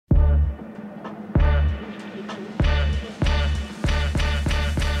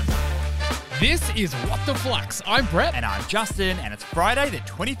This is What the Flux. I'm Brett. And I'm Justin, and it's Friday, the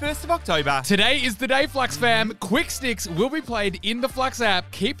 21st of October. Today is the day, Flux fam. Quick Sticks will be played in the Flux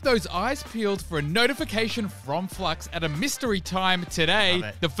app. Keep those eyes peeled for a notification from Flux at a mystery time today.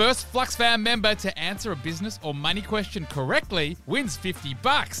 The first Flux fam member to answer a business or money question correctly wins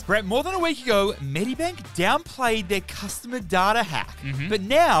 $50. Brett, more than a week ago, Medibank downplayed their customer data hack. But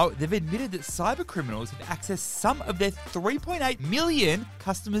now they've admitted that cyber criminals have accessed some of their 3.8 million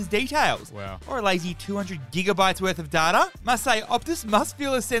customers' details. Wow. Or a lazy 200 gigabytes worth of data. Must say, Optus must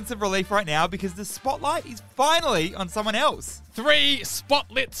feel a sense of relief right now because the spotlight is finally on someone else. 3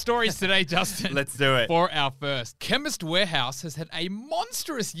 spotlit stories today, Justin. Let's do it. For our first, Chemist Warehouse has had a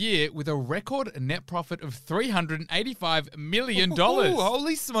monstrous year with a record net profit of $385 million. Ooh,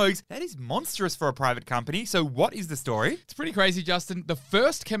 holy smokes. That is monstrous for a private company. So what is the story? It's pretty crazy, Justin. The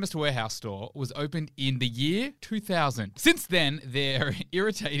first Chemist Warehouse store was opened in the year 2000. Since then, their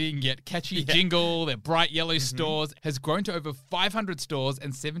irritating yet catchy jingle, their bright yellow stores, has grown to over 500 stores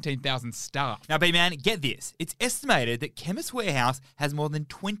and 17,000 staff. Now, B-Man, get this. It's estimated that Chemist Warehouse has more than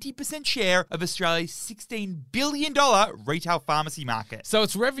 20% share of Australia's $16 billion retail pharmacy market. So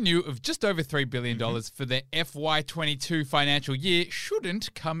its revenue of just over $3 billion for the FY22 financial year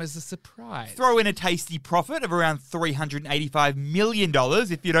shouldn't come as a surprise. Throw in a tasty profit of around $385 million,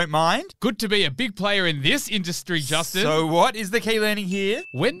 if you don't mind. Good to be a big player in this industry, Justin. So what is the key learning here?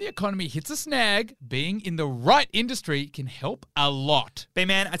 When the economy hits a snag, being in the right industry can help a lot.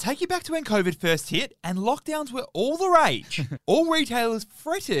 B-Man, I take you back to when COVID first hit and lockdowns were all the rage. All retailers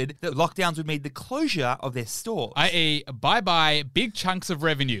fretted that lockdowns would mean the closure of their stores. I.e., bye-bye big chunks of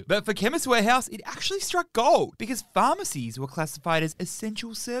revenue. But for Chemist Warehouse, it actually struck gold because pharmacies were classified as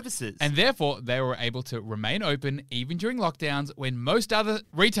essential services. And therefore, they were able to remain open even during lockdowns when most other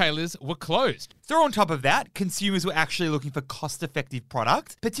retailers were closed. Throw on top of that, consumers were actually looking for cost-effective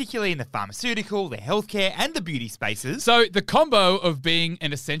products, particularly in the pharmaceutical, the healthcare, and the beauty spaces. So the combo of being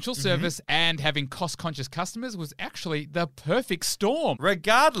an essential service and having cost-conscious customers was actually the perfect storm.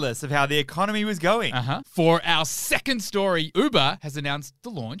 Regardless of how the economy was going. For our second story, Uber has announced the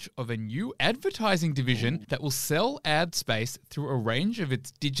launch of a new advertising division that will sell ad space through a range of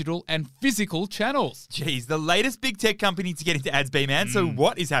its digital and physical channels. Geez, the latest big tech company to get into ads, B-Man. So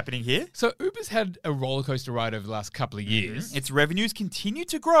what is happening here? So Uber's had a roller coaster ride over the last couple of years. Its revenues continue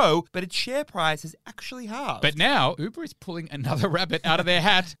to grow, but its share price has actually halved. But now, Uber is pulling another rabbit out of their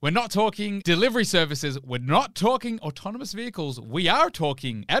hat. We're not talking delivery services. We're not talking autonomous vehicles. We are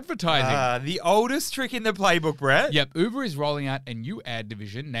talking advertising. The oldest trick in the playbook, Brett. Yep, Uber is rolling out a new ad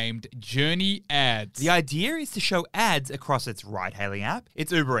division named Journey Ads. The idea is to show ads across its ride-hailing app,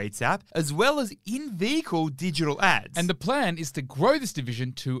 its Uber Eats app, as well as in-vehicle digital ads. And the plan is to grow this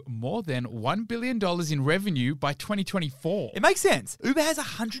division to more than $1 billion in revenue by 2024. It makes sense. Uber has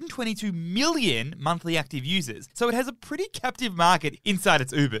 122 million monthly active users, so it has a pretty captive market inside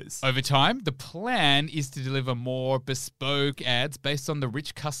its Ubers. Over time, the plan is to deliver more bespoke ads based on the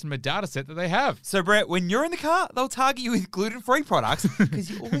rich customer data set that they have. So, Brett, when you're in the car, they'll target you with gluten-free products because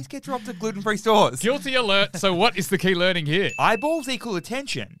you always get dropped at gluten-free stores. Guilty alert. So what is the key learning here? Eyeballs equal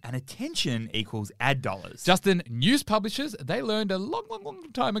attention, and attention equals ad dollars. Justin, news publishers, they learned a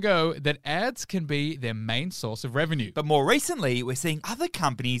long time ago that ads can be their main source of revenue. But more recently, we're seeing other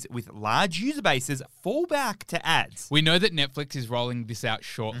companies with large user bases fall back to ads. We know that Netflix is rolling this out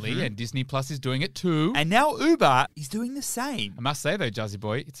shortly, and Disney Plus is doing it too. And now Uber is doing the same. I must say though, Jazzy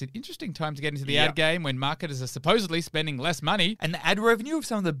Boy, it's an interesting time to get into the ad game when marketers are supposedly spending less money. And the ad revenue of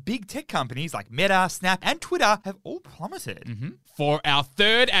some of the big tech companies like Meta, Snap, and Twitter have all plummeted. For our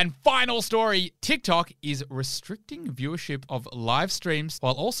third and final story, TikTok is restricting viewership of live streams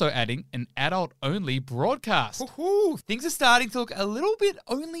while also adding an adult-only broadcast. Things are starting to look a little bit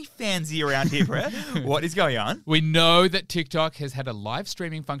OnlyFansy around here, Brett. What is going on? We know that TikTok has had a live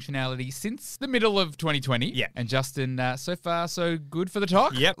streaming functionality since the middle of 2020. Yeah. And Justin, so far, so good for the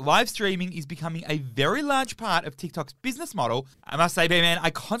talk? Yep. Live streaming is becoming a very large part of TikTok's business model. I must say, B-Man, I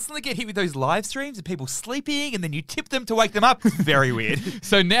constantly get hit with those live streams of people sleeping and then you tip them to wake them up. Very weird.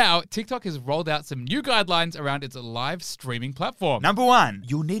 So now, TikTok has rolled out some new guidelines around its live streaming platform. Number 1,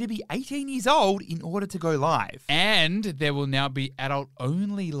 you'll need to be 18 years old in order to go live. And there will now be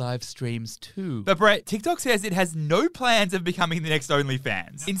adult-only live streams too. But Brett, TikTok says it has no plans of becoming the next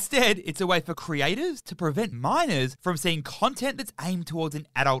OnlyFans. Instead, it's a way for creators to prevent minors from seeing content that's aimed towards an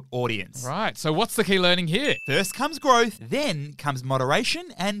adult audience. Right, so what's the key learning here? First comes growth, then comes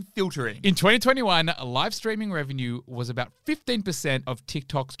moderation and filtering. In 2021, live streaming revenue was about 15% of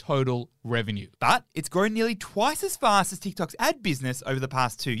TikTok's total revenue. But it's grown nearly twice as fast as TikTok's ad business over the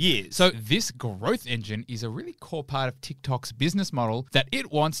past 2 years. So this growth engine is a really core part of TikTok's business model that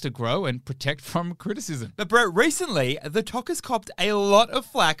it wants to grow and protect from criticism. But Brett, recently, the Tok has copped a lot of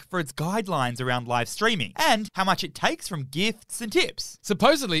flack for its guidelines around live streaming and how much it takes from gifts and tips.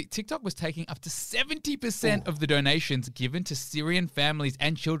 Supposedly, TikTok was taking up to 70% of the donations given to Syrian families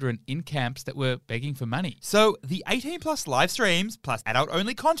and children in camps that were begging for money. So the 18+ live streams plus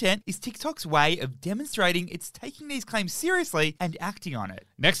adult-only content is TikTok's way of demonstrating it's taking these claims seriously and acting on it.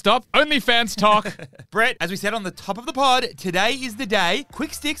 Next up, OnlyFans talk. Brett, as we said on the top of the pod, today is the day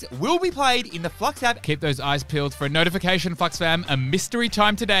Quick Sticks will be played in the Flux app. Keep those eyes peeled for a notification, Flux fam. A mystery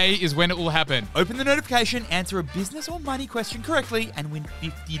time today is when it will happen. Open the notification, answer a business or money question correctly, and win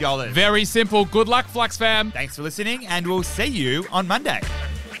 $50. Very simple. Good luck, Flux fam. Thanks for listening, and we'll see you on Monday.